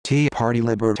Tea Party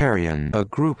Libertarian, a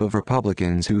group of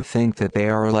Republicans who think that they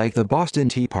are like the Boston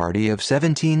Tea Party of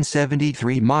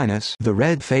 1773 minus the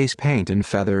red face paint and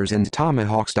feathers and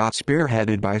tomahawks.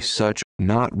 Spearheaded by such,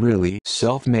 not really,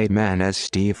 self-made men as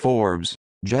Steve Forbes,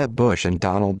 Jeb Bush and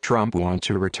Donald Trump want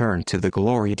to return to the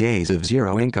glory days of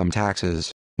zero income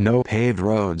taxes, no paved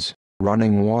roads,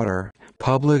 running water,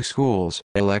 public schools,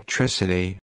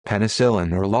 electricity,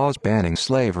 penicillin or laws banning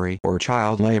slavery or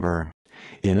child labor.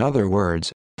 In other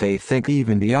words, they think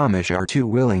even the Amish are too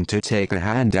willing to take a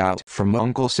handout from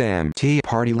Uncle Sam. Tea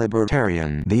Party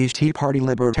Libertarian. These Tea Party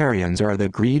Libertarians are the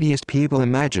greediest people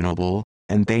imaginable,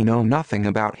 and they know nothing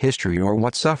about history or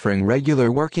what suffering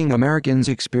regular working Americans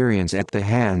experience at the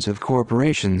hands of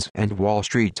corporations and Wall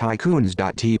Street tycoons.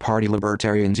 Tea Party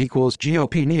Libertarians equals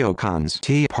GOP neocons.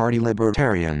 Tea Party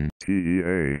Libertarian.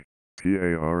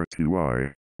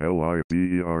 TEAPARTYLIBERTARIAN.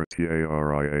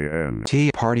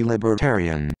 Tea Party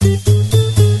Libertarian.